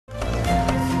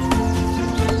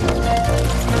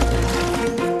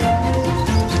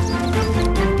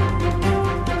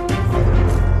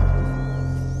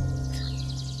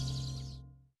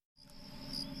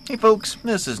Hey folks,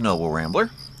 this is Noble Rambler.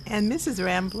 And Mrs.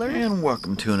 Rambler. And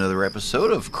welcome to another episode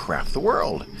of Craft the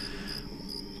World.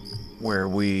 Where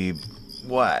we...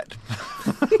 what?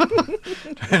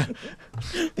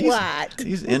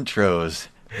 These intros,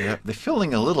 they're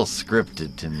feeling a little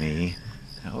scripted to me.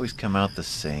 They always come out the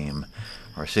same.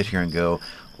 Or I sit here and go,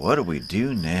 what do we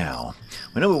do now?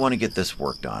 We know we want to get this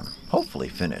worked on. Hopefully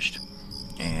finished.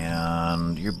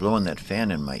 And you're blowing that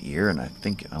fan in my ear, and I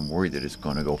think I'm worried that it's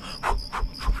going to go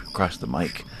across the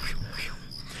mic.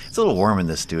 It's a little warm in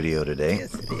the studio today.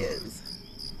 Yes, it is.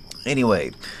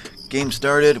 Anyway, game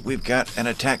started. We've got an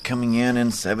attack coming in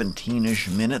 17-ish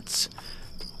minutes.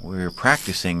 We're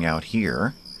practicing out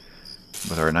here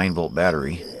with our 9-volt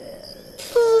battery.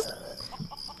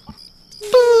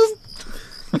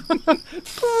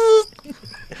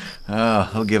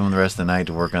 I'll give them the rest of the night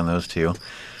to work on those two.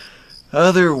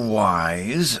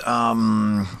 Otherwise,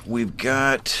 we've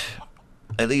got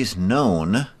at least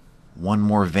known one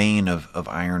more vein of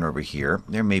iron over here.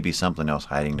 There may be something else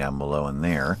hiding down below in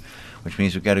there, which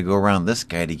means we've got to go around this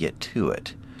guy to get to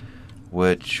it,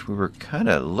 which we were kind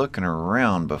of looking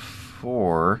around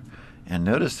before and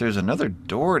noticed there's another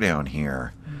door down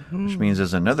here, which means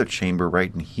there's another chamber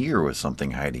right in here with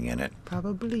something hiding in it.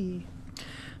 Probably.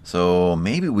 So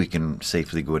maybe we can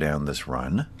safely go down this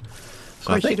run. Of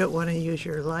course, you don't want to use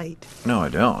your light. No, I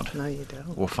don't. No, you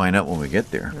don't. We'll find out when we get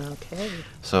there. Okay.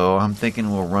 So I'm thinking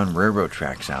we'll run railroad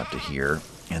tracks out to here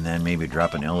and then maybe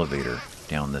drop an elevator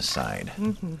down this side.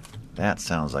 Mm-hmm. That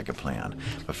sounds like a plan.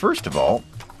 But first of all,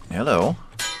 hello.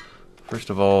 First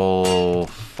of all,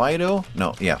 Fido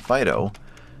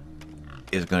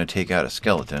is going to take out a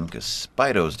skeleton because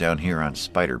Spido's down here on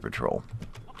Spider Patrol.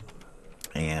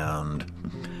 And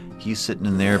he's sitting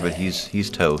in there, but he's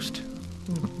toast.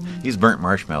 He's burnt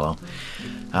marshmallow.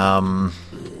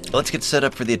 Let's get set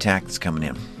up for the attack that's coming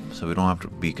in, so we don't have to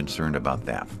be concerned about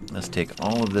that. Let's take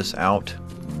all of this out.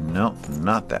 Nope,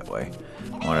 not that way.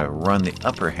 I want to run the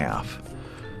upper half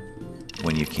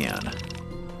when you can.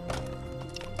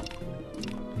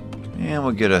 And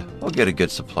we'll get a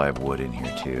good supply of wood in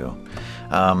here too.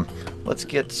 Let's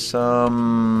get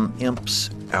some imps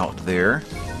out there,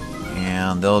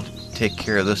 and they'll take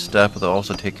care of this stuff, but they'll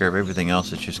also take care of everything else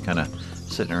that's just kind of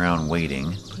sitting around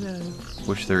waiting,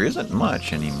 which there isn't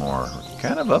much anymore. We're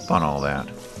kind of up on all that.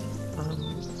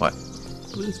 What?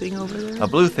 Blue thing over there? A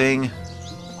blue thing.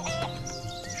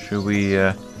 Should we,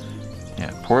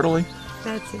 portally?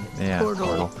 That's it. Yeah,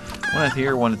 portal. One at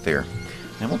here, one at there.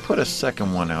 And we'll put a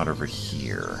second one out over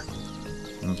here.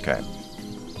 Okay.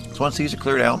 So once these are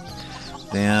cleared out,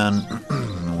 then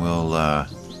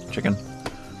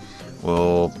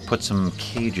we'll put some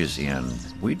cages in.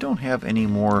 We don't have any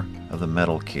more of the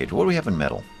metal cage. What do we have in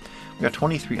metal? We got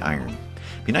 23 iron.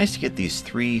 Be nice to get these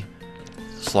 3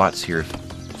 slots here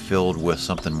filled with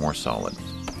something more solid,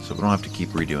 so we don't have to keep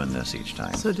redoing this each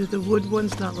time. So do the wood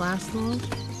ones not last long?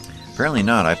 Apparently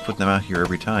not. I put them out here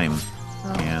every time,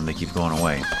 and they keep going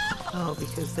away. Oh,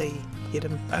 because they hit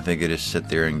them. I think I just sit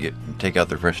there and take out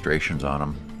their frustrations on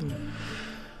them.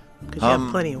 Because you have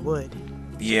plenty of wood.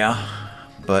 Yeah,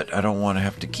 but I don't want to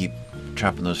have to keep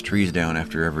chopping those trees down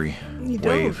after every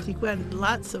wave. You've got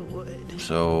lots of wood.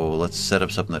 So let's set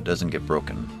up something that doesn't get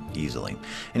broken easily.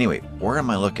 Anyway, where am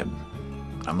I looking?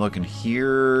 I'm looking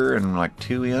here and like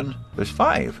 2 in. There's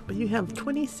 5. But you have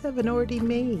 27 already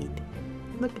made.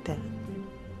 Look at that.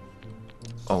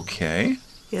 Okay.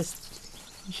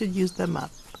 Yes, you should use them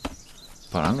up.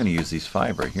 But I'm going to use these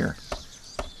 5 right here.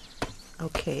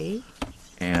 Okay.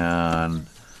 And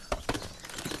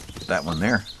that one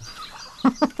there.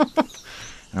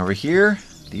 And over here,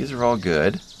 these are all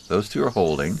good. Those 2 are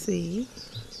holding. See?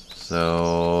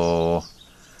 So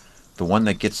the one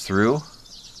that gets through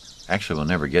actually will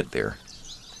never get there.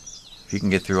 If he can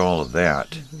get through all of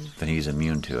that, then he's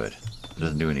immune to it. It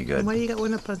doesn't do any good. And why you got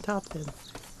one up on top then?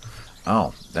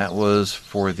 Oh, that was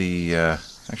for the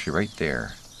actually right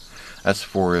there. That's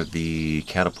for the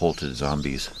catapulted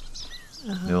zombies.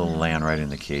 They'll land right in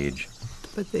the cage.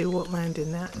 But they won't land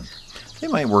in that. They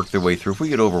might work their way through. If we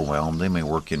get overwhelmed, they may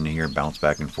work in here, bounce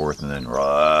back and forth, and then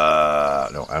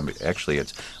actually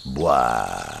it's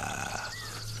blah.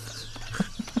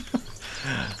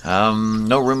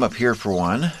 No room up here for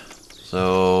one.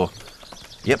 So,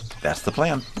 yep, that's the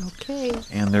plan. Okay.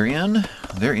 And they're in.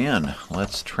 They're in.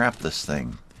 Let's trap this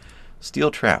thing. Steel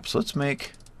traps. Let's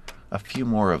make a few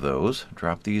more of those.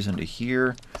 Drop these into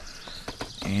here.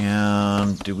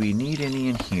 And do we need any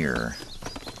in here?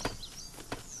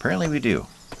 Apparently we do.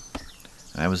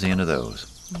 That was the end of those.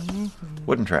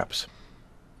 Wooden traps.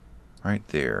 Right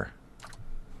there.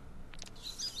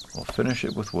 We'll finish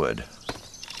it with wood.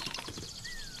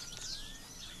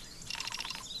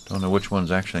 Don't know which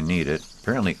ones actually need it.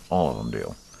 Apparently all of them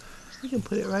do. You can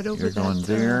put it right over You're going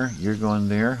there. You're going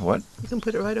there. What? You can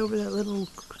put it right over that little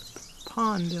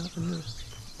pond.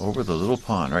 Over the little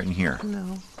pond right in here.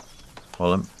 No.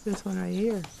 Well, this one right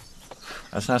here.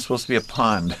 That's not supposed to be a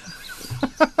pond.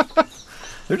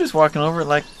 They're just walking over it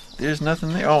like there's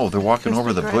nothing there. Oh, they're walking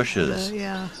over the bushes.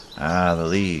 Yeah. Ah, the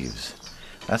leaves.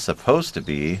 That's supposed to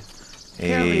be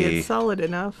Apparently it's solid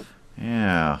enough.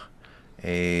 Yeah.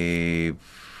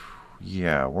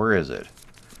 Yeah, where is it?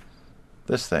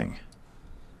 This thing.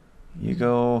 You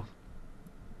go,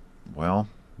 well,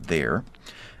 there.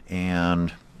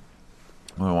 And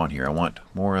what do I want here? I want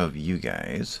more of you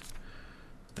guys.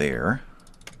 There.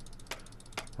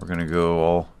 We're going to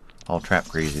go all trap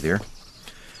crazy there.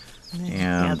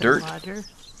 And dirt. Water.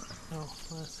 Oh,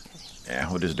 well, that's okay. Yeah,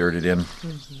 we'll just dirt it in.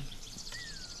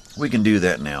 Mm-hmm. We can do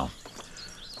that now.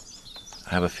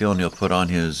 I have a feeling he'll put on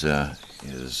his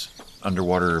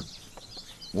underwater,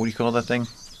 what do you call that thing?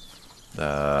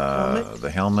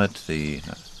 The helmet,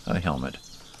 not a helmet.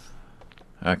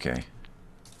 Okay.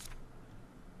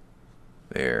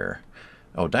 There.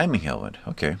 Oh, diving helmet.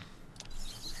 Okay.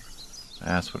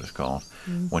 That's what it's called.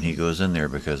 Mm-hmm. When he goes in there,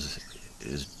 because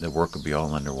the work will be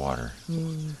all underwater.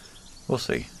 Mm. We'll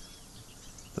see.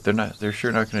 But they're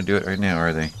sure not going to do it right now,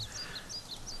 are they?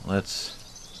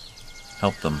 Let's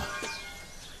help them.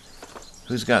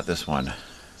 Who's got this one?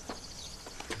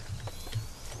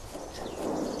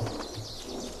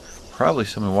 Probably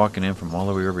someone walking in from all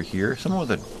the way over here. Someone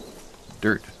with a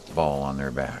dirt ball on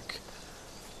their back.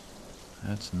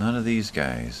 That's none of these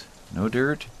guys. No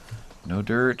dirt. No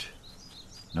dirt.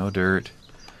 No dirt.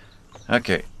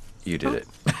 Okay, you did it.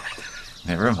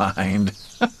 Never mind.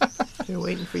 They're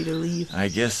waiting for you to leave. I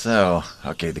guess so.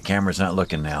 Okay, the camera's not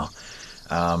looking now.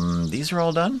 These are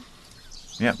all done?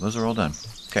 Yeah, those are all done.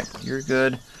 Okay, you're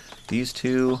good. These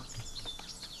two,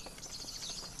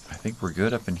 I think we're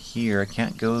good up in here. I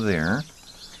can't go there.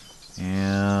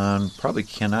 And probably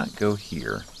cannot go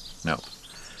here. Nope.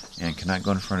 And cannot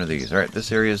go in front of these. Alright,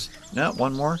 this area's... No,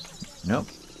 one more. Nope.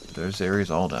 This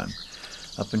area's all done.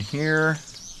 Up in here...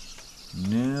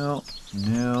 No.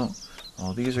 No.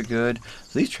 All these are good.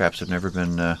 These traps have never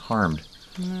been harmed.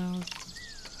 No.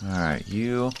 Alright,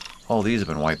 you... All these have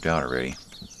been wiped out already.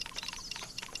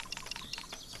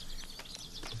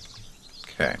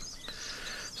 Okay.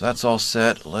 So that's all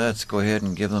set. Let's go ahead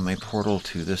and give them a portal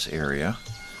to this area.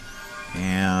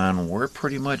 And we're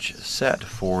pretty much set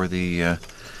for the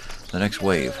next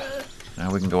wave.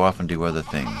 Now we can go off and do other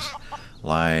things.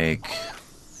 Like,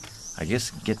 I guess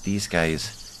get these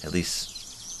guys at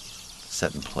least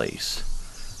set in place.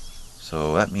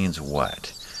 So that means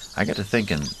what? I got to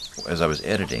thinking as I was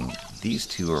editing, these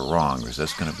two are wrong because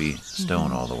that's going to be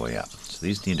stone all the way up. So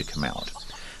these need to come out.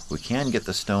 We can get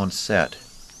the stone set,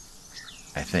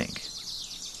 I think.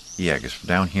 Yeah, because from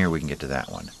down here we can get to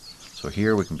that one. So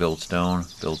here we can build stone,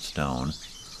 build stone.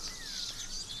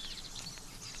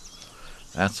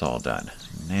 That's all done.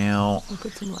 Now... We'll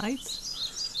put some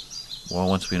lights? Well,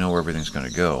 once we know where everything's going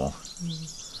to go...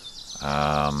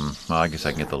 well, I guess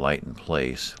I can get the light in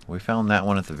place. We found that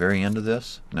one at the very end of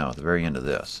this? No, at the very end of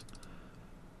this.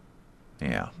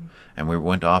 Yeah. And we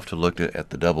went off to look at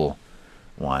the double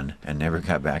one and never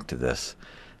got back to this.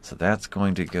 So that's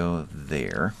going to go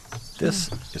there. This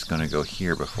is going to go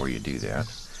here before you do that.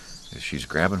 She's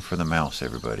grabbing for the mouse,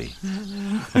 everybody.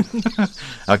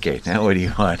 Okay, now what do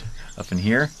you want? Up in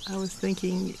here? I was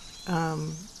thinking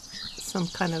some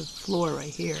kind of floor right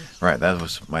here. Right, that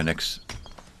was my next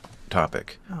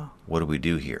topic. Oh. What do we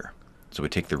do here? So we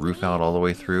take the roof out all the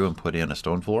way through and put in a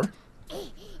stone floor?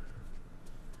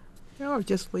 Or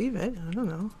just leave it. I don't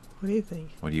know. What do you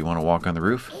think? What, do you want to walk on the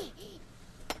roof?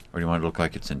 Or do you want it to look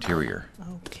like it's interior?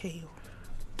 Okay.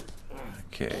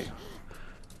 Okay.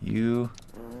 You.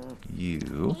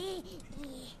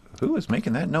 Who is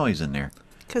making that noise in there?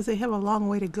 Because they have a long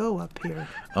way to go up here.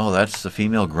 Oh, that's the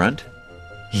female grunt?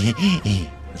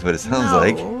 That's what it sounds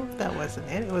like. No, that wasn't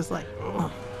it. It was like...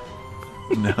 Oh.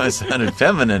 No, it sounded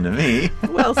feminine to me.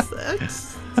 Well, so...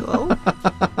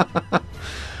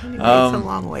 Anyway, it's a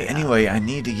long way Anyway, I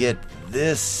need to get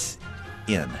this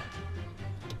in.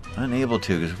 Unable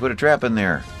to, because we put a trap in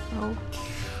there. Oh,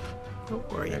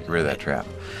 don't worry. Get rid of that trap.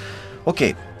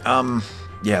 Okay,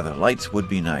 yeah, the lights would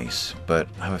be nice, but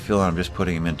I have a feeling I'm just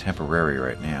putting them in temporary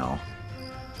right now.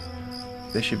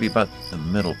 They should be about the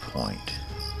middle point.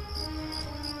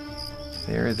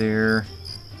 There.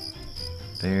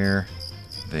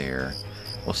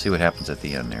 We'll see what happens at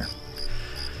the end there.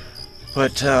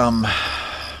 But, I'm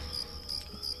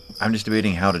just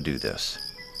debating how to do this.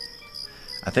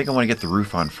 I think I want to get the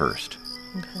roof on first.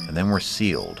 Okay. And then we're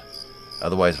sealed.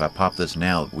 Otherwise, if I pop this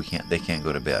now, they can't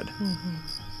go to bed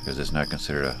because it's not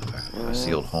considered a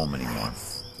sealed home anymore.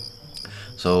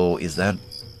 So is that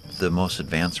the most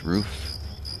advanced roof?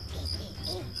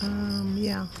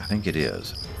 Yeah. I think it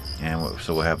is. And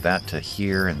so we'll have that to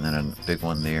here, and then a big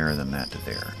one there, and then that to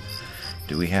there.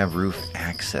 Do we have roof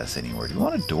access anywhere? Do we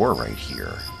want a door right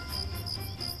here?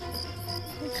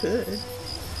 We could.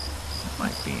 That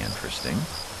might be interesting.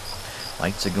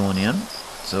 Lights are going in.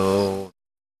 So,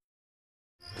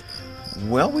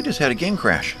 well, we just had a game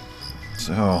crash.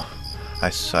 So I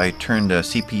turned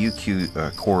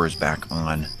CPU cores back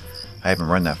on. I haven't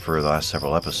run that for the last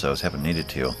several episodes. Haven't needed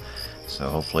to. So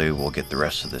hopefully we'll get the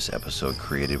rest of this episode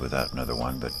created without another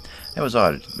one. But that was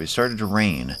odd. It started to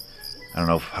rain. I don't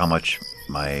know how much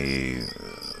my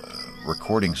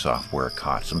recording software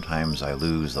caught. Sometimes I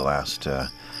lose the last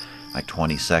like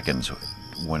 20 seconds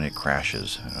when it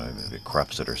crashes. I don't know if it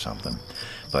corrupts it or something.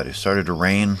 But it started to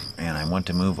rain, and I went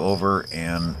to move over,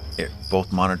 and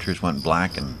both monitors went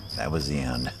black, and that was the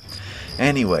end.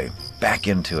 Anyway, back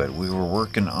into it. We were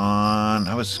working on...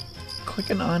 I was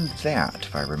clicking on that,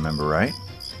 if I remember right.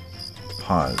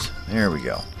 Pause. There we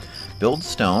go. Build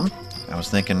stone. I was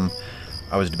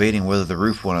debating whether the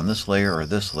roof went on this layer or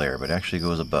this layer, but it actually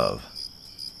goes above.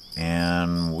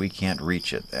 And we can't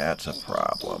reach it. That's a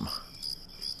problem.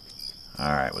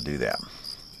 Alright, we'll do that.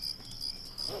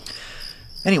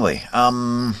 Anyway,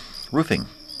 roofing.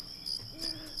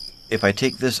 If I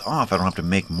take this off, I don't have to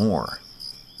make more.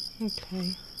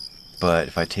 Okay. But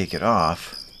if I take it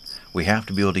off, we have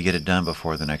to be able to get it done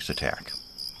before the next attack.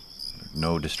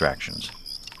 No distractions.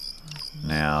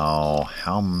 Now,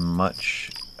 how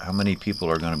many people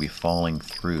are going to be falling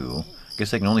through? I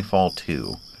guess they can only fall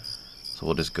 2. So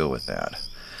we'll just go with that.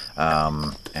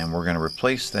 And we're going to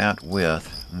replace that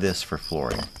with this for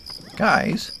flooring.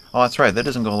 Guys, oh, that's right, that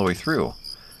doesn't go all the way through.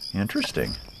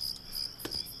 Interesting.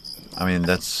 I mean,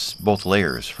 that's both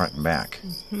layers, front and back.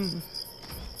 I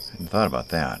hadn't thought about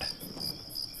that.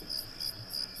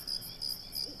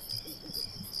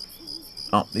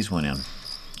 Oh, these went in.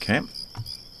 Okay.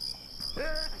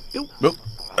 Oop,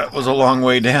 that was a long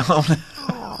way down.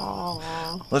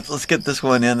 Let's get this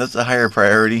one in. That's a higher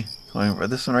priority.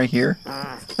 This one right here.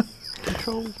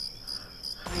 Control.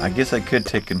 I guess I could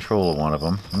take control of one of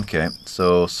them. Okay,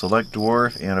 so select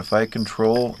dwarf, and if I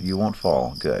control, you won't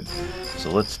fall. Good.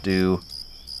 So let's do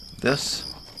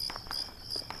this.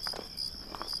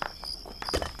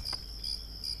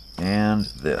 And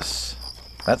this.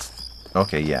 That's...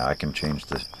 Okay, yeah, I can change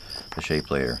the shape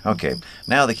later. Okay,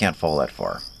 now they can't fall that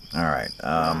far. Alright,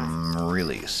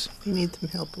 release. You need some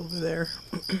help over there.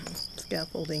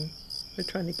 Scaffolding. We're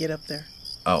trying to get up there.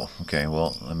 Oh, okay,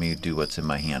 well, let me do what's in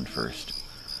my hand first.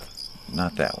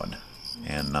 Not that one.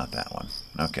 And not that one.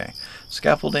 Okay.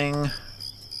 Scaffolding.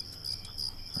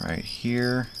 Right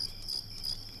here.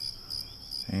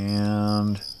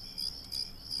 And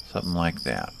something like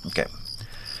that. Okay.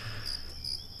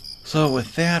 So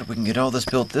with that, we can get all this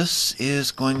built. This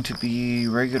is going to be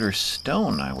regular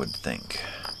stone, I would think.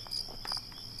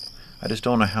 I just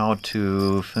don't know how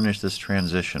to finish this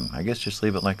transition. I guess just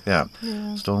leave it like that.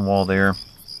 Yeah. Stone wall there.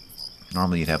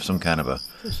 Normally you'd have some kind of a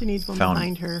So she needs one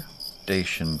behind her.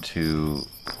 foundation to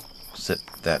sit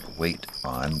that weight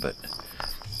on, but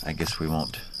I guess we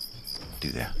won't do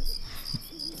that.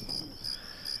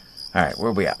 Alright, where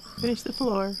are we at? Finish the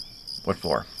floor. What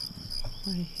floor?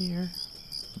 Right here.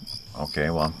 Okay,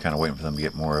 well, I'm kind of waiting for them to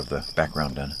get more of the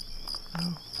background done.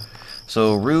 Oh.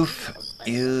 So roof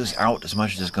is out as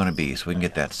much as it's going to be, so we can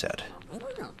get that set.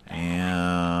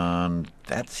 And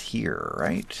that's here,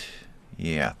 right?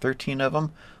 Yeah, 13 of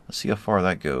them. Let's see how far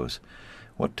that goes.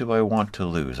 What do I want to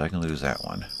lose? I can lose that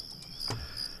one.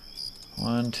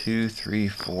 1, 2, 3,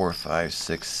 4, 5,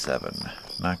 6, 7.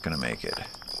 Not going to make it.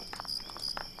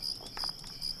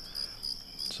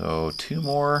 So 2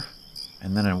 more,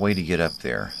 and then a way to get up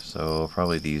there. So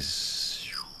probably these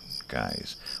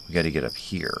guys. We got to get up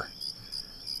here.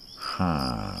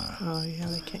 Huh. Oh, yeah,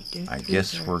 they can't get I through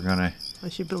guess there. we're going to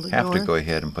Unless you build a have door. to go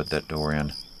ahead and put that door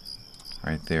in.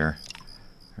 Right there.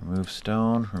 Remove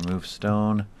stone,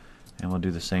 and we'll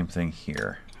do the same thing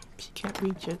here. She can't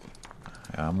reach it.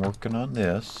 I'm working on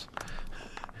this.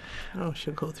 Oh,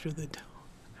 she'll go through the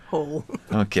hole.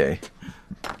 Okay.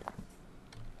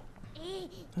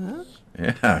 Huh?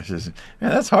 Yeah,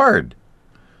 that's hard.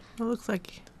 Well, looks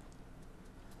like...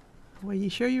 Well, you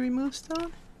sure you removed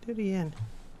stone? Do it again.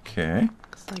 Okay.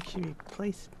 Looks like she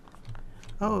replaced...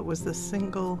 Oh, it was the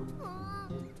single...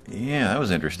 Yeah, that was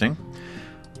interesting.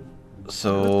 Looked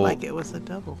So like it was a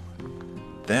double.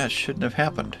 that shouldn't have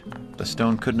happened. The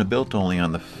stone couldn't have built only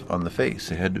on the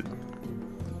face. It had to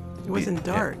It wasn't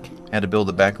dark. had to build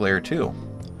the back layer too.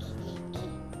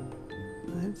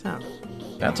 That's not.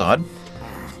 That's odd.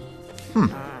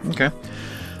 Okay.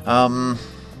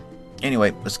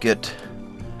 Anyway, let's get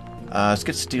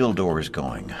steel doors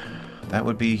going. That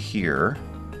would be here,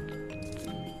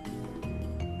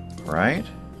 right?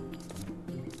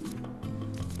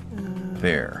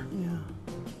 There. Yeah.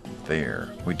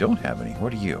 There. We don't have any.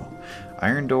 What are you?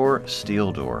 Iron door,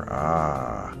 steel door.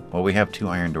 Ah. Well, we have 2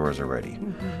 iron doors already.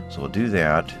 So we'll do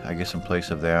that. I guess in place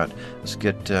of that, let's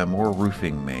get more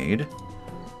roofing made.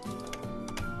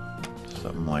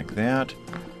 Something like that.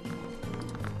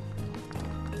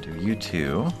 Do you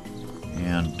 2.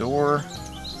 And door,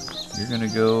 you're going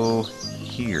to go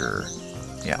here.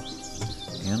 Yeah.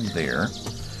 And there.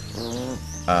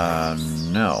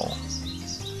 No.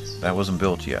 That wasn't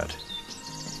built yet.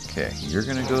 Okay, you're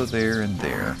going to go there and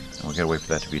there. And we got to wait for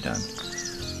that to be done.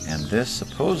 And this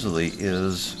supposedly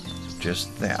is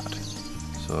just that.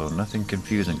 So nothing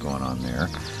confusing going on there.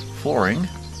 Flooring.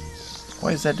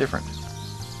 Why is that different?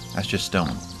 That's just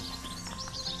stone.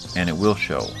 And it will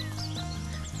show.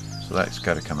 So that's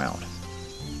got to come out.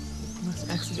 Must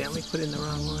accidentally put in the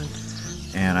wrong one.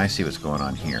 And I see what's going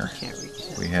on here. Can't reach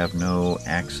that. We have no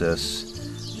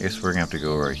access. I guess we're going to have to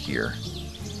go right here.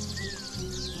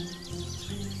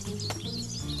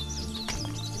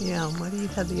 Yeah, why do you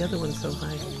have the other one so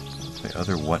high? The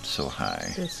other what so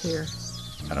high? This here.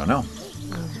 I don't know.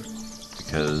 Oh,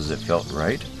 Because it felt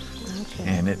right. okay.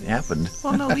 And it happened.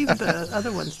 Well, no, leave the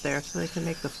other ones there so they can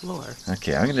make the floor.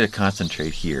 Okay, I'm going to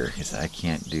concentrate here because I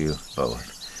can't do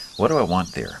both. What do I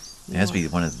want there? It has to be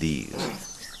one of these.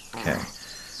 Okay.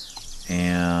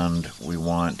 And we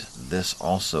want this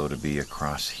also to be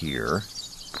across here.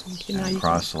 Okay, now And you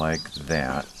across like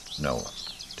that. No.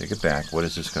 Take it back. What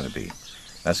is this going to be?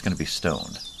 That's going to be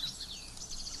stone.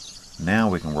 Now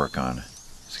we can work on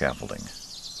scaffolding.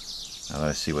 Now that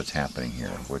I see what's happening here,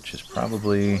 which is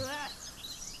probably...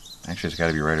 Actually, it's got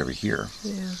to be right over here.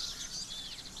 Yeah.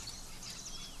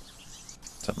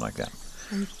 Something like that.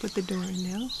 And put the door in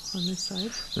now on this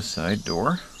side. This side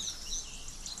door.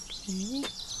 Okay.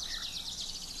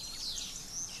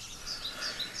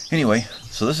 Anyway,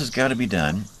 so this has got to be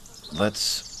done.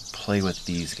 Let's play with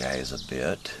these guys a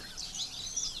bit.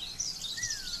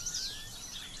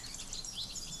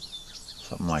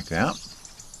 Something like that.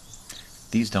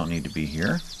 These don't need to be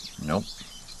here. Nope.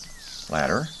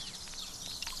 Ladder.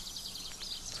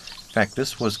 In fact,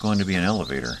 this was going to be an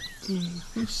elevator.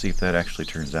 Let's see if that actually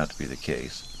turns out to be the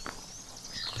case.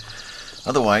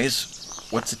 Otherwise,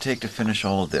 what's it take to finish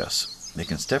all of this? They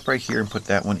can step right here and put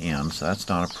that one in, so that's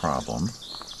not a problem.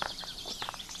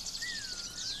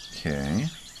 Okay.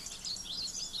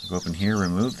 Go up in here,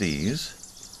 remove these.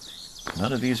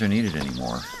 None of these are needed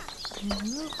anymore.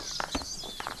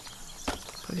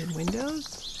 Put in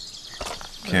windows.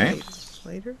 Okay.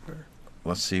 Later, or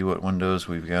Let's see what windows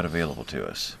we've got available to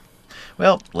us.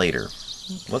 Well, later.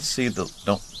 Let's see the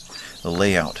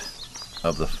layout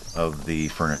of the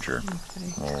furniture.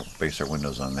 okay. We'll base our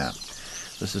windows on that.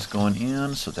 This is going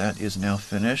in, so that is now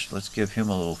finished. Let's give him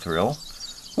a little thrill.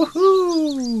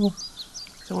 Woohoo!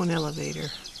 So an elevator.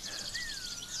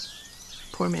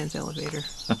 Poor man's elevator.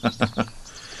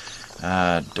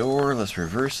 Door, let's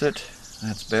reverse it.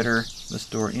 That's better. This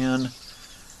door in.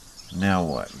 Now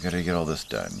what? We've got to get all this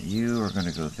done. You are going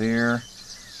to go there.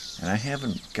 And I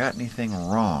haven't got anything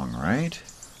wrong, right?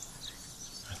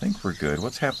 I think we're good.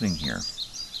 What's happening here?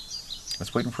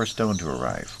 Let's waiting for a stone to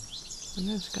arrive. And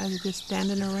those guys are just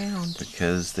standing around.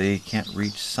 Because they can't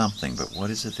reach something. But what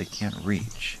is it they can't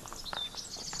reach?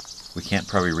 We can't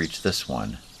probably reach this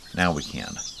one. Now we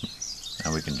can.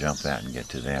 Now we can jump that and get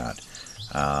to that.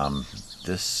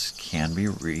 This can be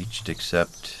reached,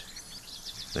 except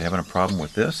they having a problem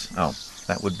with this? Oh,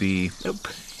 that would be... Nope.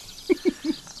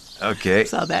 Okay.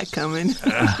 Saw that coming.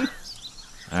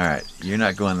 Alright, you're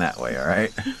not going that way,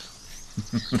 alright?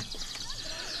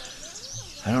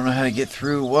 I don't know how to get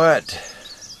through what?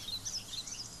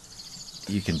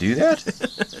 You can do that?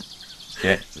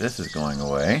 Okay, this is going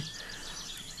away.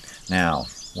 Now,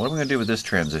 what am I going to do with this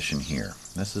transition here?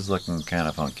 This is looking kind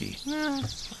of funky.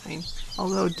 Fine.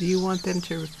 Although, do you want them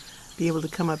to be able to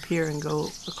come up here and go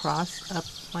across, up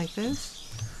like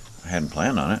this? I hadn't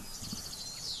planned on it.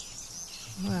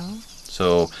 Well,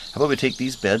 So, how about we take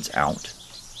these beds out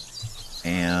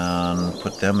and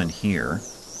put them in here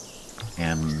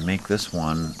and make this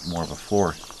one more of a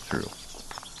floor through.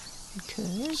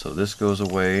 okay. So this goes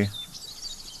away.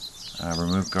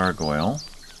 Remove gargoyle.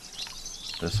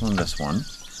 This one.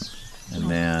 And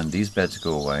then these beds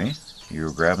go away.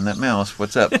 You're grabbing that mouse.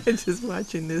 What's up? Just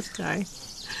watching this guy.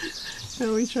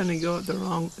 No, he's trying to go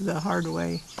the hard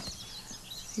way.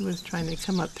 He was trying to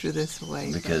come up through this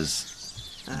way.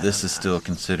 Because this is still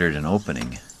considered an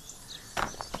opening.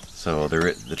 So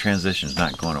the transition is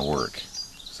not going to work.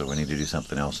 So we need to do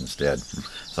something else instead.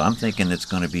 So I'm thinking it's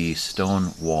going to be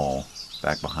stone wall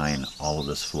back behind all of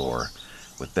this floor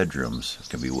with bedrooms. It's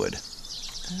going to be wood.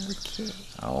 Okay.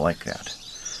 I like that.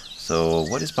 So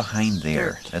what is behind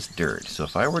there? Dirt. That's dirt. So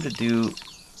if I were to do...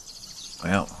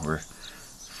 Well, we're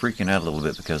freaking out a little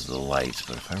bit because of the lights,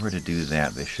 but if I were to do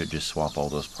that, they should just swap all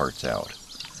those parts out.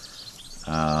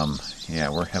 Yeah,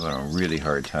 we're having a really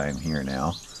hard time here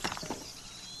now.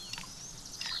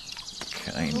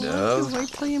 Kind of. Wait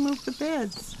till you move the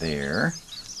beds. There.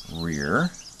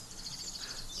 Rear.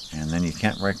 And then you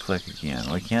can't right-click again.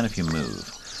 Well, you can if you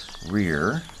move.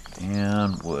 Rear.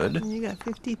 And wood. And you got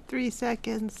 53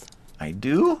 seconds. I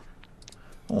do?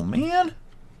 Oh, man.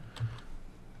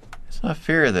 It's not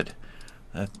fair that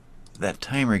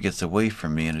timer gets away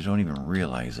from me and I don't even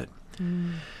realize it.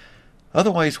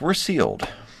 Otherwise, we're sealed.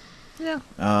 Yeah.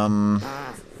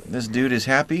 This dude is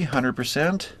happy,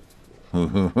 100%.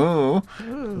 Ooh.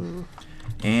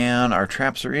 And our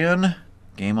traps are in.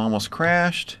 Game almost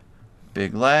crashed.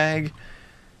 Big lag.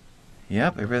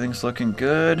 Yep, everything's looking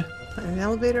good. An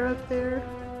elevator up there.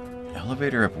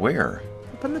 Elevator up where?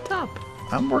 Up on the top.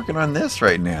 I'm working on this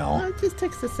right now. It just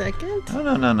takes a second.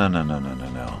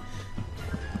 No.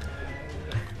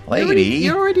 Lady.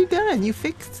 You're already done. You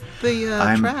fixed the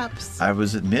traps. I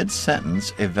was at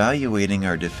mid-sentence evaluating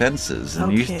our defenses,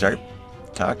 and you Okay. start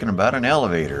talking about an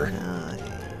elevator.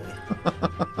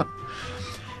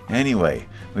 Anyway,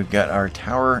 we've got our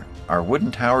tower, our wooden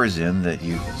towers in that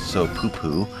you so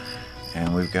poo-poo,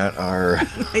 and we've got our...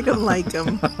 I don't like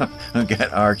them. we've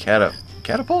got our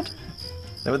catapult?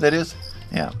 Is that what that is?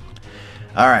 Yeah.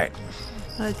 All right.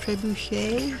 A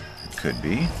trebuchet. Could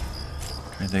be.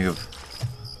 Trying to think of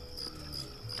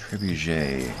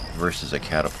trebuchet versus a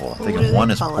catapult. I'm What thinking do they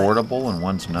one is call it? portable and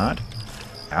one's not.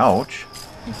 Ouch.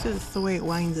 He says it's the way it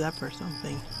winds up or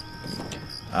something.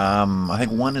 I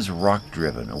think one is rock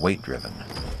driven, or weight driven.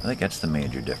 I think that's the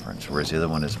major difference, whereas the other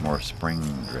one is more spring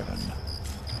driven.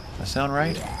 Does that sound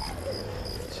right?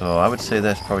 So I would say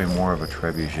that's probably more of a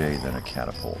trebuchet than a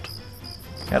catapult.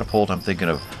 Catapult, I'm thinking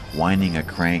of winding a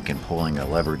crank and pulling a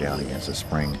lever down against a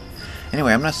spring.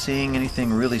 Anyway, I'm not seeing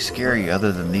anything really scary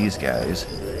other than these guys.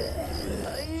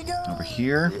 Over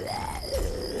here,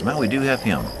 well, we do have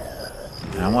him.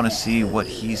 And I want to see what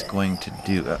he's going to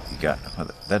do. You got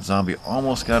that zombie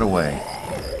almost got away,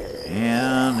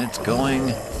 and it's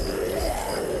going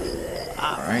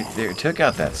right there. Took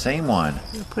out that same one.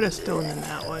 You put a stone in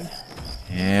that one.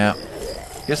 Yeah.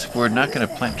 Guess if we're not going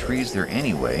to plant trees there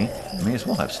anyway, we may as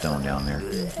well have stone down there.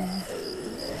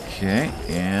 Okay,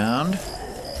 and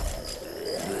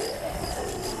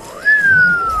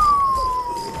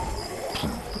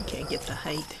You can't get the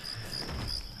height.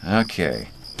 okay.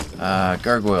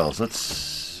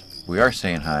 Gargoyles, we are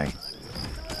saying hi.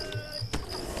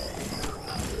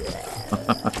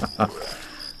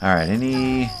 Alright,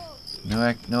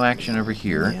 no action over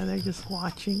here. Yeah, they're just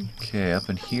watching. Okay, up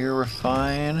in here we're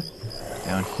fine.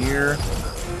 Down here.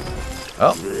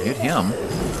 Oh, hit him.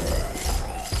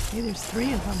 Hey, there's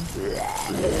 3 of them.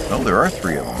 Oh, there are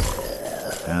 3 of them.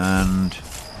 And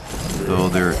though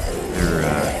they're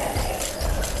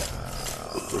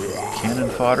cannon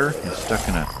fodder, it's stuck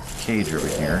in a cage over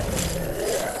here.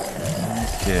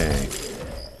 Okay.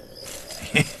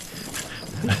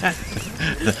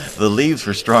 the leaves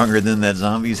were stronger than that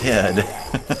zombie's head.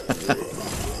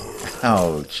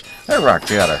 Ouch. That rock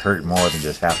ought to hurt more than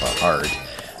just half a heart.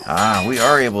 Ah, we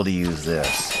are able to use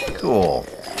this. Cool.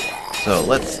 So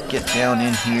let's get down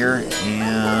in here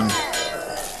and...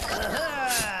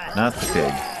 Not the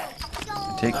pig.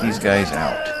 Take these guys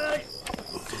out.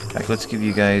 In fact, let's give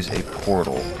you guys a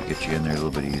portal to get you in there a little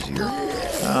bit easier.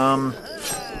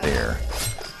 There.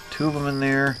 2 of them in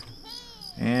there.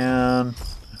 And...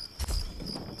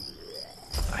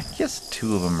 I guess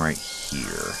 2 of them right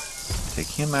here. Take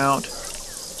him out.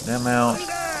 Them out.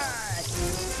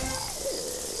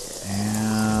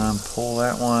 And pull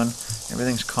that one.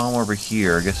 Everything's calm over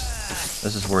here. I guess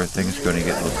this is where things are going to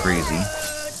get a little crazy.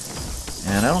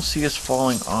 And I don't see us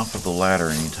falling off of the ladder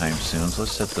anytime soon, so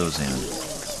let's set those in.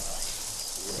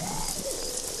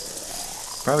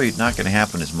 Probably not going to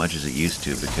happen as much as it used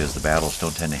to because the battles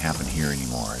don't tend to happen here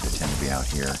anymore. They tend to be out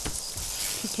here.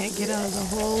 He can't get out of the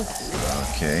hole.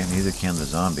 Okay, neither can the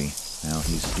zombie. No,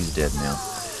 he's dead now.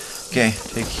 Okay,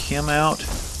 take him out.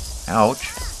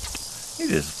 Ouch. He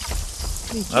just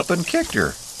up and kicked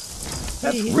her.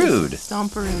 That's rude.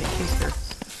 Stomper and a kicker.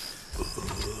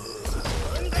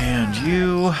 And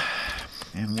you.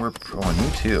 And we're... Oh, and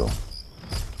you too.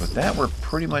 with that, we're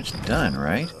pretty much done,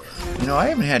 right? You know, I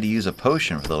haven't had to use a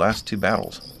potion for the last 2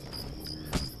 battles.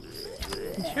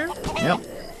 You sure? Yep.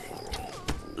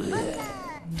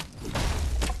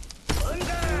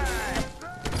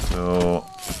 So...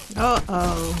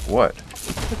 Uh-oh. What?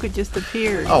 Look what just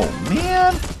appeared. Oh,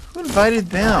 man! Who invited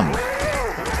them?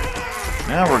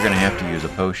 Now we're going to have to use a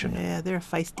potion. Yeah, they're a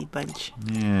feisty bunch.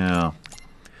 Yeah.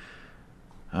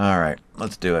 Alright,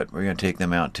 let's do it. We're going to take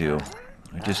them out, too.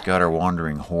 We just got our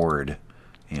wandering horde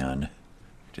in.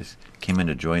 Just came in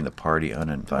to join the party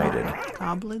uninvited.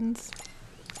 Goblins.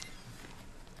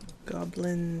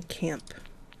 Goblin camp.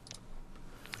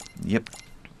 Yep.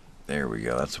 There we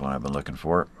go. That's the one I've been looking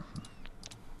for.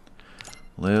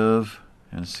 Liv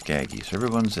and Skaggy. So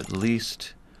everyone's at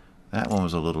least... That one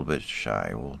was a little bit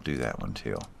shy. We'll do that one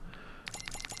too.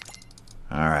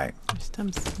 Alright.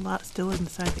 There's a lot still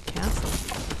inside the castle.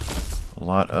 A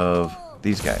lot of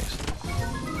these guys.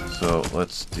 So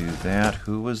let's do that.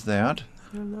 Who was that?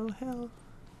 They're low health.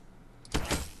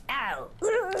 Ow.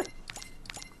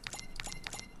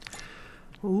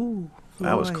 Ooh.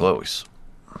 That was Floyd. close.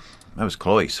 That was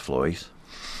close, Floyd.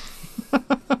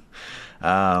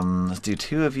 Let's do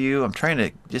 2 of you. I'm trying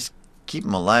to just keep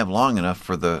them alive long enough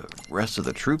for the rest of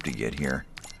the troop to get here.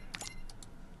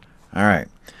 Alright.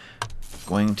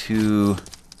 Going to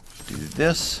do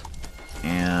this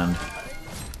and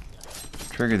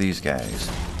trigger these guys.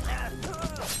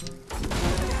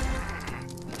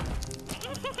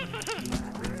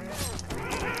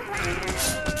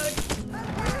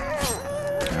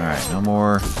 Alright, no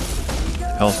more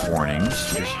health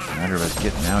warnings. Just a matter of us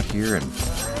getting out here and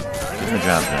getting the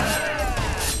job done.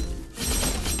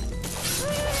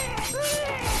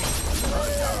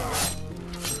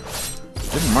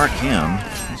 Didn't mark him.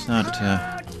 He's not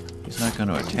going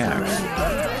to attack.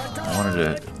 I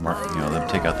wanted to mark, them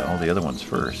take out all the other ones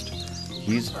first.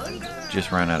 He's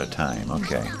just run out of time.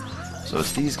 Okay. So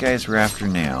it's these guys we're after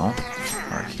now.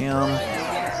 Mark him.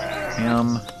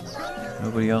 Him.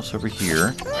 Nobody else over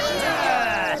here.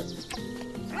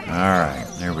 Alright,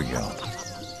 there we go.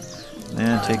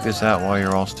 And take this out while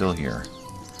you're all still here.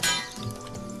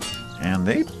 And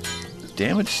they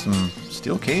damaged some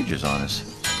steel cages on us.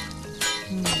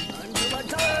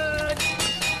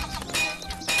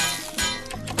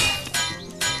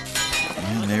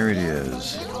 And there it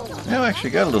is. Now, actually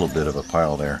got a little bit of a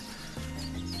pile there.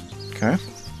 Okay.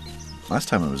 Last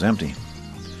time it was empty.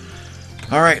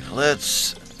 Alright,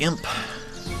 let's imp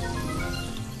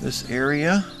this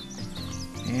area.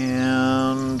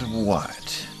 And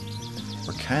what?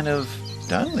 We're kind of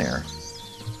done there.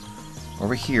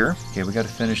 Over here, okay, we got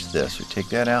to finish this. We take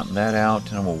that out,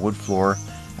 and we'll wood floor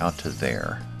out to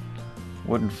there.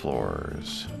 Wooden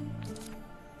floors.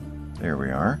 There we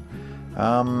are.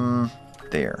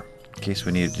 There. In case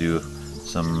we need to do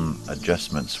some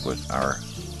adjustments with our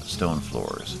stone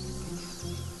floors.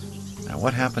 Now,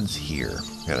 what happens here?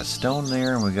 We got a stone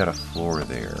there, and we got a floor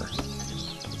there.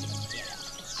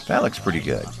 That looks pretty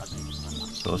good.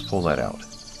 So let's pull that out.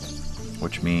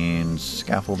 Which means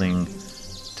scaffolding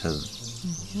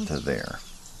to there.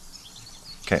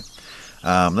 Okay.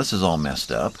 This is all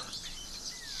messed up.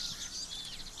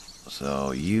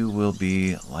 So you will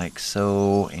be like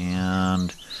so,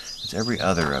 and it's every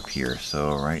other up here.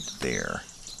 So right there.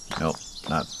 Nope,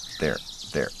 not there.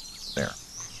 There. There.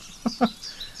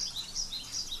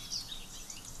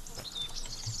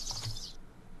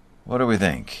 What do we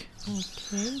think?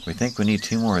 Okay. We think we need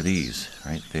 2 more of these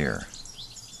right there.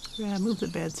 Yeah, move the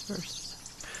beds first.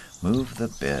 Move the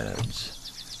beds.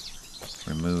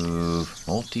 Remove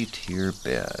multi-tier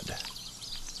bed.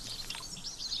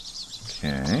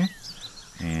 Okay.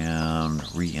 And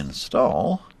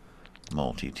reinstall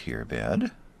multi-tier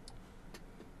bed.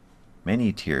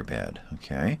 Many-tier bed.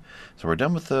 Okay. So we're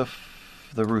done with the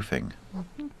roofing.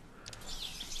 Mm-hmm.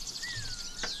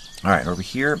 Alright, over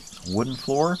here, wooden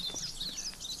floor.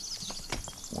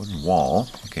 Wooden wall.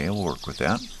 Okay, we'll work with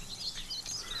that.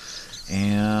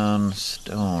 And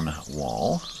stone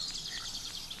wall.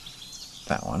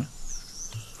 That one.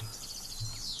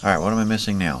 Alright, what am I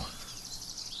missing now?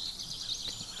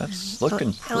 That's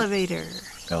looking elevator.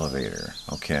 Elevator.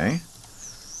 Okay.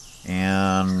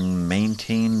 And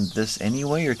maintain this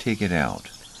anyway or take it out?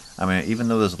 I mean, even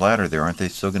though there's a ladder there, aren't they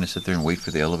still going to sit there and wait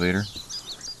for the elevator?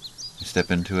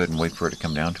 Step into it and wait for it to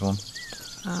come down to them?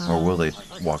 Or will they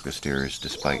walk the stairs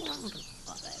despite?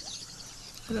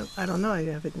 I don't know. I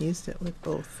haven't used it with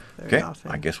both very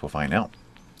often. I guess we'll find out.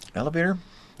 Elevator?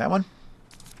 That one?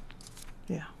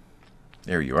 Yeah.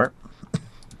 There you are.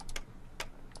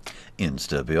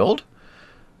 Insta build.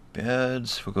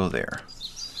 Beds, we'll go there.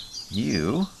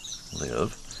 You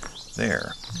live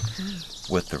there,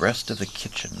 with the rest of the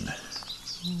kitchen.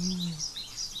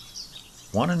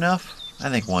 One enough? I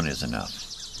think one is enough.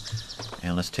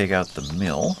 And let's take out the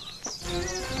mill.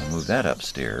 We'll move that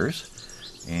upstairs.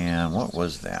 And what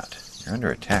was that? You're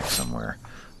under attack somewhere.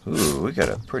 Ooh, we got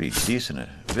a pretty decent,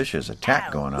 vicious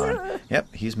attack going on.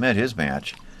 Yep, he's met his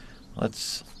match.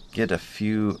 Let's get a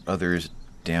few others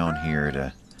down here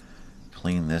to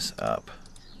clean this up.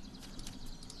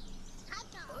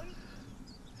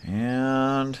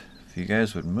 And if you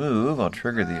guys would move, I'll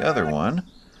trigger the other one.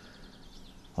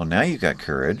 Well, now you got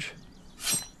courage.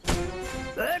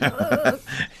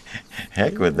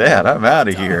 Heck with that. I'm out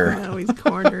of here. Oh, no, he's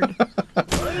cornered.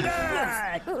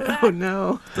 Oh,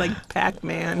 no. It's like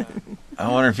Pac-Man.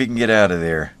 I wonder if he can get out of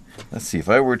there. Let's see. If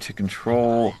I were to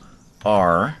control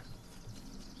R,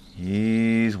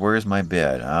 where's my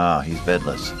bed? Ah, he's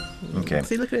bedless. Okay.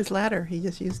 See, look at his ladder. He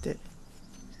just used it.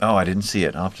 Oh, I didn't see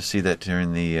it. I'll have to see that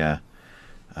during the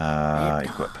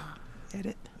equip.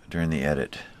 Edit. During the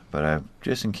edit. But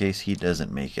just in case he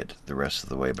doesn't make it the rest of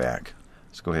the way back.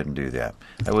 Let's go ahead and do that.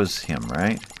 That was him,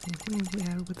 right?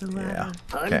 Yeah, with the ladder.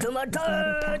 Yeah. Okay. His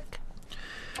ladder pack.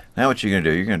 Now what you're going to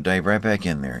do, you're going to dive right back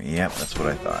in there. Yep, that's what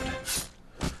I thought.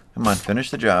 Come on, finish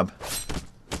the job.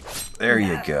 There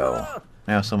you go.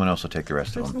 Now someone else will take the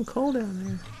rest of There's them. some coal down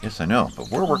there. Yes, I know, but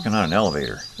we're working on an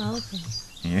elevator. Oh, okay.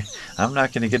 Yeah, I'm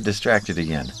not going to get distracted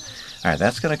again. All right,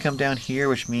 that's going to come down here,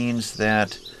 which means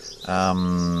that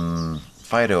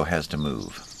Fido has to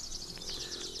move.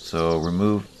 So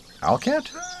remove Owlcat?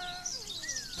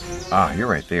 Ah, you're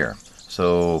right there.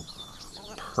 So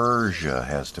Persia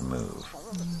has to move.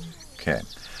 Okay.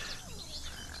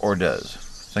 Or does.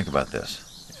 Think about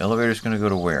this. Elevator's going to go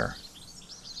to where?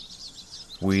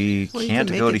 We Well, you can't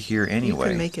can go make to it- here anyway.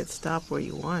 You can make it stop where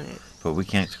you want it. But we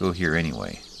can't go here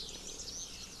anyway.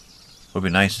 It would be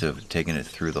nice to have taken it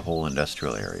through the whole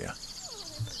industrial area.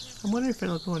 I'm wondering if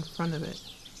it'll go in front of it.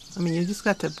 I mean, you just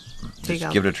got to take Just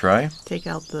out give it a try. take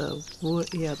out the wood,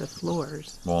 the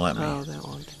floors. Won't let me. Oh, that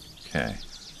won't. Okay.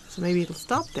 So maybe it'll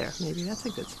stop there. Maybe that's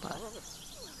a good spot.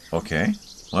 Okay.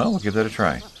 Well, we'll give that a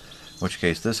try. In which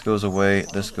case, this goes away, and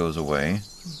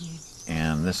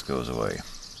this goes away.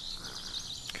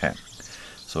 Okay.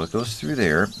 So it goes through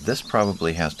there. This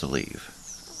probably has to leave.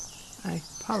 I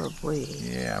probably.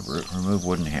 Yeah, remove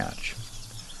wooden hatch.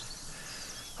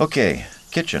 Okay,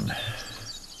 kitchen.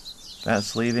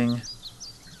 That's leaving.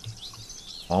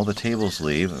 All the tables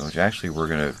leave, which actually we're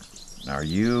going to... Are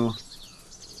you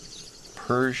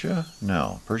Persia?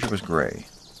 No, Persia was gray.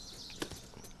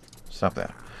 Stop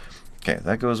that. Okay,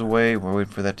 that goes away. We'll wait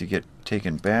for that to get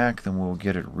taken back, then we'll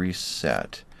get it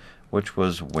reset. Which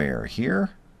was where?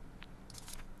 Here?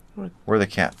 What? Where the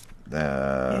cat...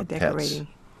 Yeah, pets. decorating.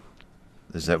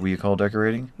 Is that what you call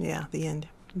decorating? Yeah, the end.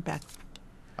 Back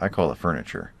I call it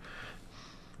furniture.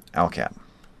 Owlcat.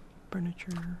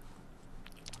 furniture.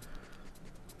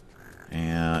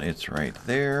 And it's right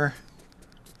there.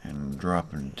 And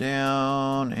dropping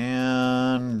down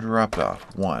and dropped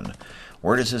off. 1.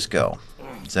 Where does this go?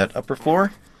 Is that upper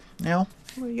floor now?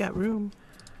 Well, you got room.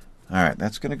 Alright,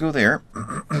 that's going to go there.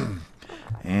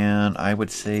 And I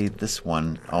would say this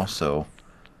one also.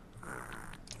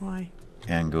 Why?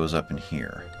 And goes up in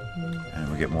here.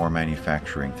 And we get more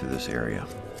manufacturing through this area.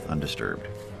 Undisturbed.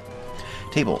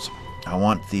 Tables. I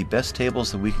want the best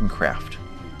tables that we can craft.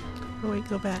 Oh, wait,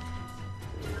 go back.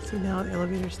 See, now the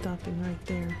elevator's stopping right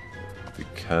there.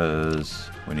 Because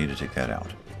we need to take that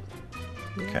out.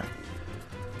 Yeah. Okay.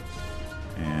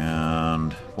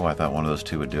 And, boy, I thought one of those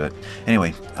two would do it.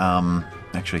 Anyway,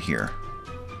 actually here.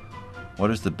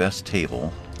 What is the best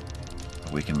table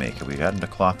that we can make? Have we gotten a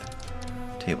cloth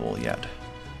table yet?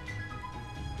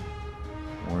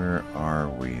 Where are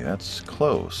we? That's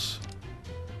close.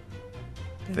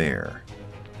 There.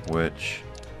 Which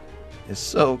is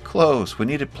so close. We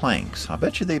needed planks. I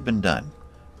bet you they've been done.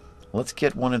 Let's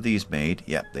get one of these made.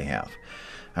 Yep, they have.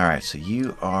 Alright, so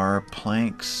you are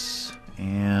planks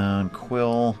and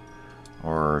quill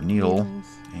or needle Needles.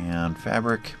 and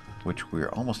fabric, which we're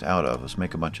almost out of. Let's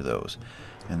make a bunch of those.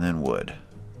 And then wood.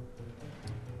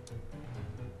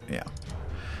 Yeah.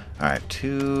 Alright,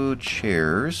 2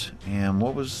 chairs. And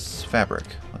what was fabric?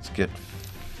 Let's get...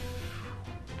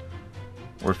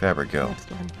 Where'd fabric go?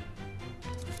 Next one.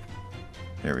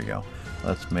 There we go.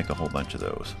 Let's make a whole bunch of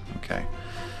those. Okay.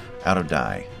 Out of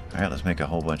dye. Alright, let's make a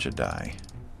whole bunch of dye.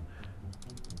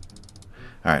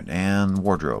 Alright, and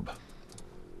wardrobe.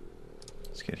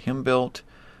 Let's get him built.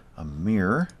 A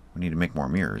mirror. We need to make more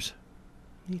mirrors.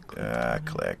 You clicked on it.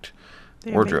 Clicked.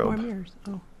 There, Wardrobe. Make more mirrors.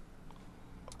 Oh,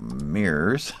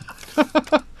 Mirrors.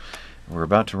 We're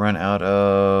about to run out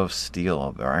of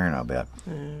steel or iron, I'll bet.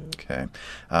 Okay.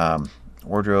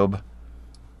 Wardrobe.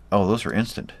 Oh, those are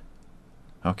instant.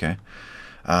 Okay.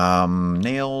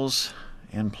 Nails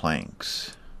and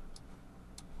planks.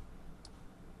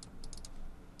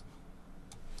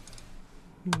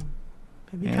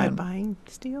 Have you tried buying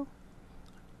steel?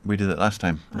 We did that last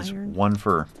time. It's Iron? one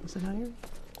for Is it iron?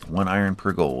 1 iron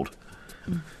per gold.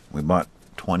 We bought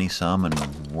 20 some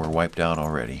and we're wiped out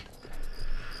already.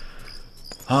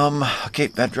 Okay,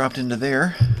 that dropped into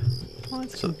there. Oh,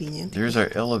 it's convenient. There's our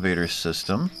elevator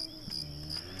system.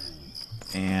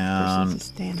 And Person's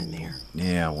just standing there.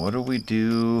 yeah, what do we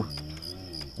do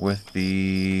with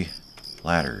the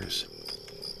ladders?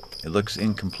 It looks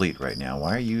incomplete right now.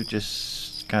 Why are you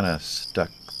just kind of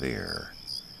stuck there?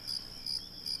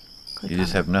 Click You on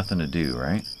just her. have nothing to do,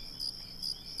 right?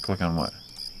 Click on what?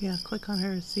 Yeah, click on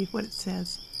her and see what it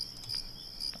says.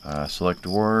 Select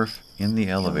dwarf in the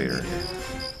elevator.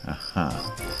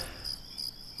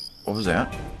 What was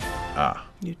that?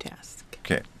 New task.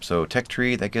 Okay, so tech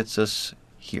tree, that gets us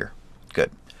here.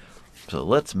 Good. So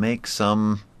let's make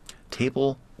some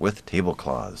table with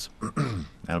tablecloths.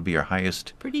 That'll be our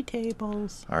highest, Pretty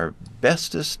tables. our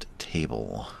bestest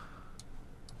table.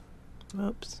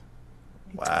 Oops.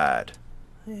 What?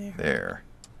 There. There.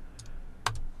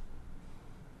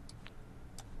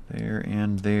 There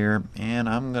and there. And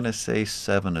I'm going to say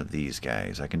 7 of these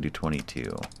guys. I can do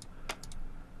 22.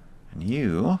 And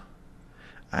you,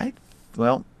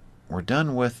 well, we're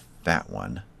done with that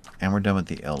one. And we're done with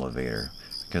the elevator.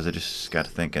 Because I just got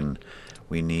thinking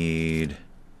we need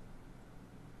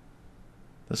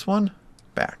this one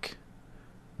back.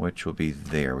 Which will be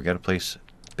there. We got to place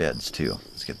beds too.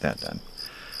 Let's get that done.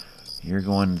 You're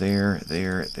going there,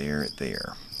 there, there,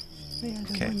 there. Yeah,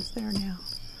 the Okay. one's there now.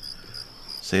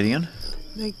 Say it again.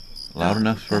 They, Loud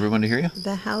enough for everyone to hear you?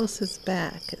 the house is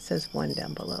back. It says 1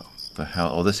 down below. The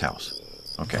house. Oh, this house.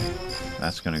 Okay.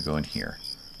 That's going to go in here.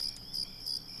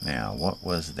 Now, what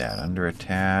was that? Under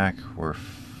attack, we're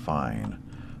fine.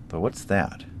 But what's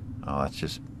that? Oh, that's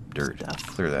just dirt. Stuff.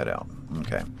 Clear that out.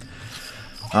 Okay.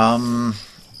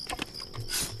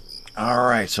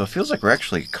 Alright, so it feels like we're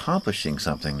actually accomplishing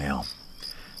something now.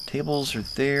 Tables are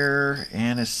there,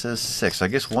 and it says 6. I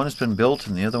guess one has been built,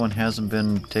 and the other one hasn't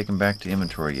been taken back to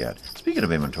inventory yet. Speaking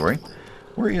of inventory,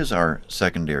 where is our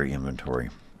secondary inventory?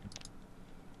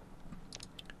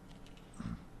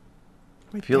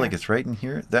 Right Feel there. like it's right in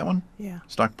here. That one? Yeah.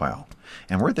 Stockpile.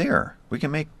 And we're there. We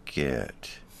can make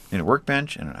it. Need a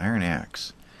workbench and an iron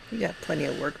axe. We got plenty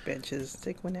of workbenches.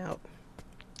 Take one out.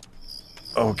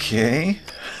 Okay.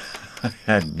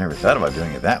 I'd never thought about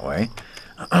doing it that way.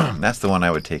 That's the one I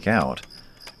would take out.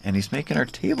 And he's making our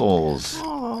tables.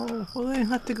 Oh, well then you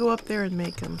have to go up there and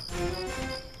make them.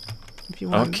 If you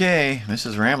want. Okay,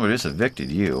 Mrs. Rambler just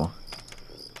evicted you.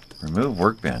 Remove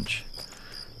workbench.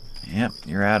 Yep,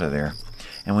 you're out of there.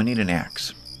 And we need an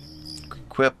axe.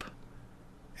 Equip.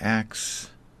 Axe.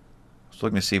 I was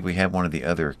looking to see if we have one of the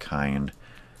other kind.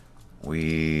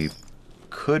 We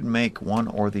could make one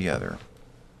or the other.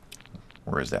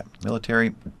 Where is that?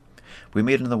 Military. We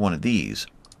made another one of these.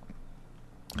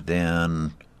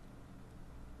 Then...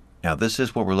 Now this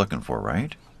is what we're looking for,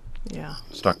 right? Yeah,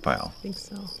 Stockpile. I think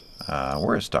so.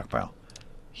 Where is stockpile?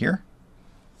 Here?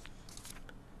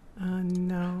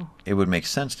 No. It would make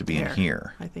sense to be There. in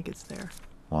here, I think it's there.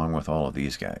 along with all of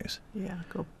these guys. Yeah,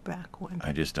 go back one.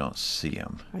 I just don't see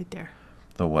them. Right there.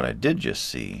 Though what I did just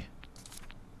see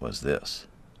was this.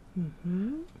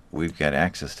 Mm-hmm. We've got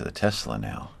access to the Tesla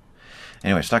now.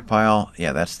 Anyway, stockpile,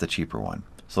 yeah, that's the cheaper one.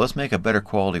 So let's make a better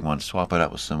quality one, swap it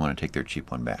out with someone, and take their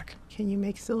cheap one back. Can you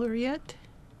make silver yet?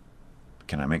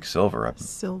 Can I make silver up?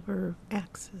 Silver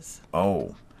axes.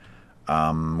 Oh,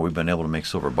 we've been able to make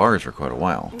silver bars for quite a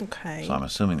while. Okay. So I'm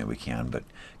assuming that we can, but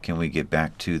can we get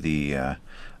back to the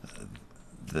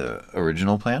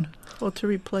original plan? Well, to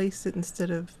replace it instead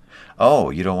of... Oh,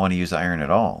 you don't want to use iron at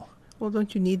all. Well,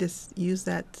 don't you need to use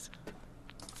that...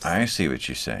 I see what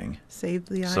you're saying. Save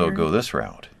the iron? So go this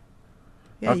route.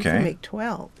 Yeah, you okay. can make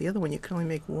 12. The other one, you can only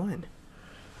make 1.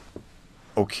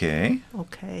 Okay.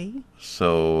 Okay.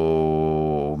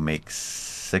 So make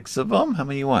 6 of them? How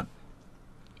many you want?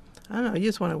 I don't know. You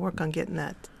just want to work on getting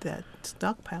that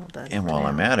stockpile done. And for while now.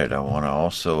 I'm at it, I want to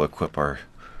also equip our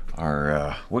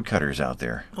woodcutters out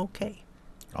there. Okay.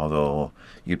 Although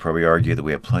you'd probably argue that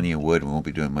we have plenty of wood and we won't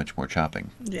be doing much more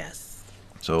chopping. Yes.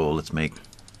 So let's make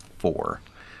 4.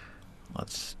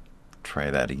 Let's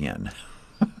try that again.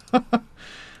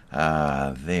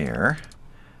 There.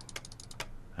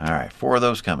 All right, 4 of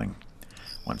those coming.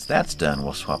 Once that's done,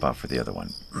 we'll swap out for the other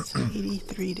one. It's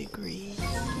 83 degrees.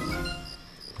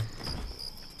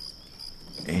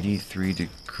 83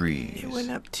 degrees. It went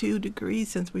up 2 degrees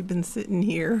since we've been sitting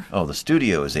here. Oh, the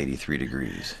studio is 83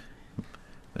 degrees.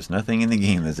 There's nothing in the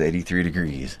game that's 83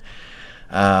 degrees.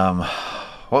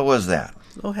 What was that?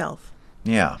 Low health.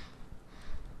 Yeah.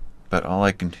 But all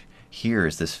I can hear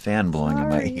is this fan blowing in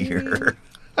my ear.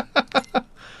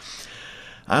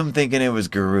 I'm thinking it was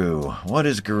Guru. What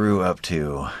is Guru up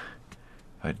to?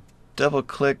 If I double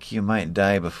click, you might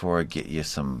die before I get you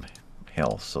some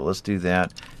health. So let's do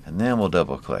that, and then we'll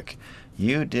double click.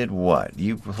 You did what?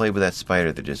 You played with that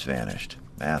spider that just vanished.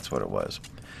 That's what it was.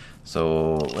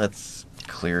 So let's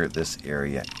clear this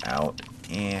area out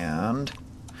and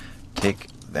take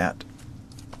that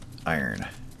iron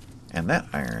and that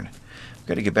iron. We've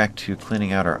got to get back to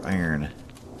cleaning out our iron.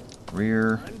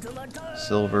 Rear,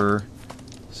 silver,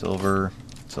 silver,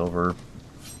 silver.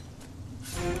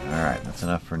 Alright, that's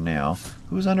enough for now.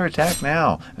 Who's under attack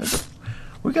now?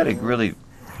 We got to really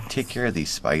take care of these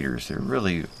spiders. They're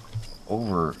really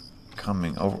overrunning.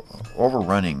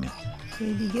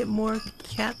 Maybe get more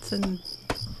cats and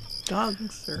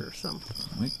dogs or something.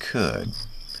 We could.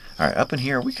 Alright, up in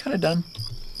here, are we kind of done?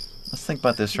 Let's think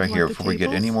about this right You here want the before we get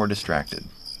any tables? more distracted.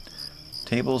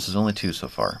 Tables is only 2 so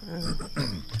far.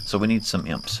 So we need some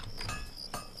imps.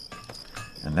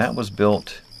 And that was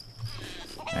built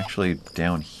actually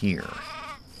down here.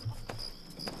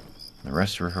 The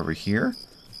rest are over here.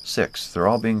 6. They're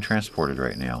all being transported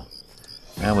right now.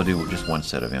 Now we'll do just 1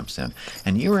 set of imps then.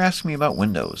 And you were asking me about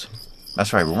windows.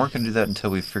 That's right, we weren't going to do that until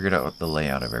we figured out the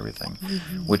layout of everything.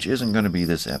 Which isn't going to be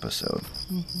this episode.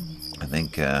 I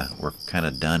think we're kind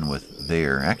of done with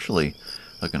there. Actually,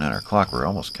 looking at our clock, we're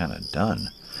almost kind of done.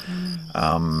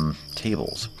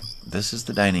 Tables. This is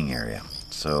the dining area.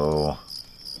 So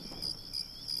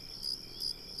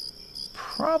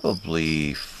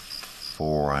probably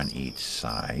 4 on each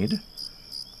side.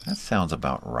 That sounds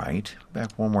about right.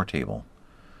 Back 1 more table.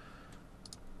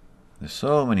 There's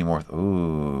so many more.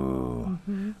 Ooh,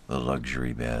 the luxury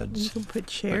You beds. can put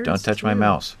chairs. But don't touch my too.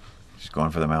 mouse. She's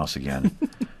going for the mouse again.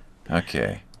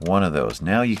 Okay, 1 of those.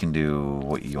 Now you can do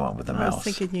what you want with the I mouse.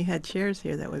 was thinking you had chairs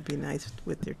here that would be nice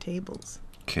with their tables,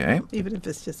 Okay, even if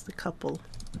it's just a couple.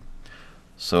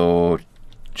 so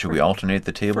should we alternate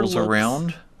the tables looks.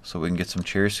 around so we can get some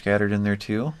chairs scattered in there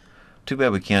too? Too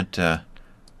bad we can't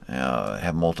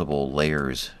have multiple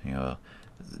layers. You know,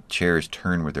 the chairs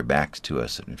turn with their backs to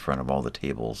us in front of all the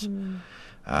tables.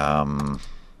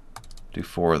 Do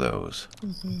 4 of those.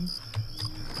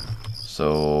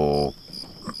 So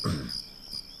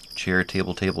chair,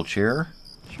 table, table, chair.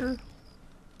 Sure.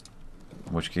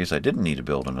 In which case I didn't need to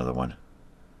build another one.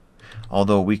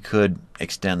 Although we could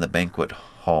extend the banquet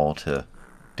hall to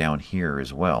down here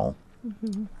as well.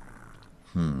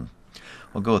 We'll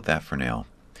go with that for now.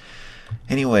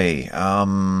 Anyway,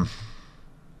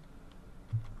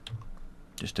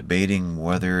 just debating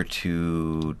whether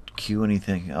to queue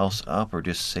anything else up or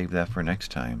just save that for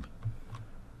next time.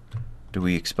 Do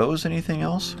we expose anything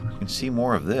else? We can see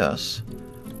more of this.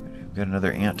 We've got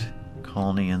another ant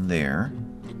colony in there.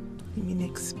 You mean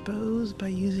exposed by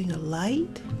using a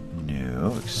light?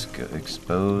 No,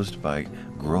 exposed by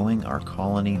growing our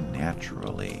colony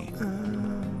naturally.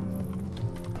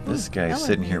 This guy's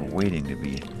sitting here waiting to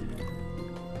be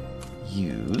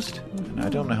used. And I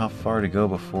don't know how far to go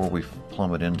before we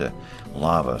plummet into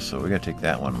lava, so we gotta take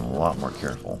that one a lot more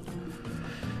careful.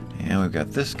 And we've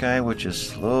got this guy, which is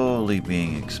slowly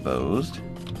being exposed.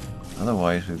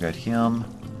 Otherwise, we've got him.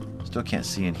 Still can't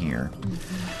see in here.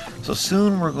 So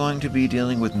soon we're going to be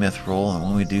dealing with Mithril, and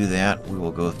when we do that, we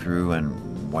will go through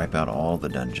and wipe out all the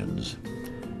dungeons.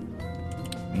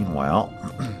 Meanwhile,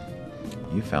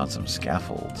 you found some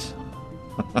scaffolds.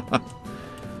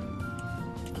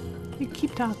 You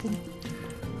keep talking.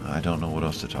 I don't know what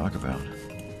else to talk about.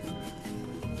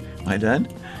 Am I done?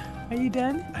 Are you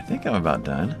done? I think I'm about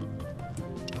done.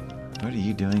 What are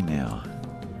you doing now?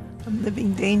 I'm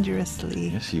living dangerously.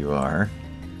 Yes, you are.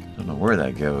 Don't know where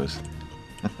that goes.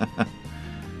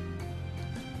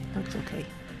 Looks okay.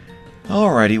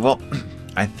 Alrighty, well,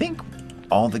 I think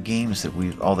all the games that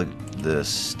all the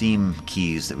Steam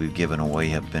keys that we've given away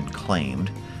have been claimed.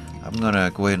 I'm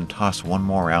gonna go ahead and toss one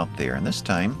more out there, and this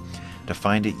time, to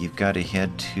find it, you've got to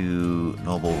head to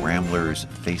Noble Rambler's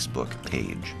Facebook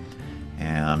page.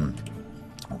 And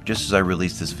just as I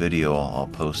release this video, I'll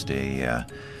post a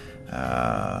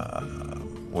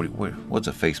what's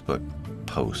a Facebook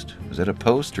post? Is it a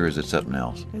post or is it something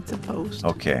else? It's a post.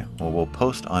 Okay, well, we'll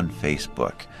post on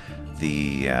Facebook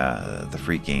the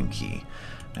free game key.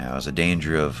 Now, as a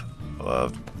danger of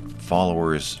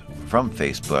followers from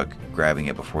Facebook grabbing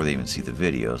it before they even see the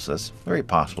video. So that's very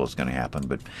possible it's going to happen,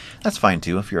 but that's fine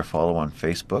too. If you're a follow on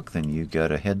Facebook, then you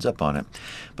got a heads up on it.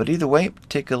 But either way,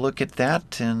 take a look at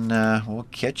that, and we'll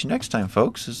catch you next time,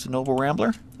 folks. This is the Noble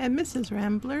Rambler. And Mrs.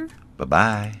 Rambler.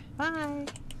 Bye-bye. Bye.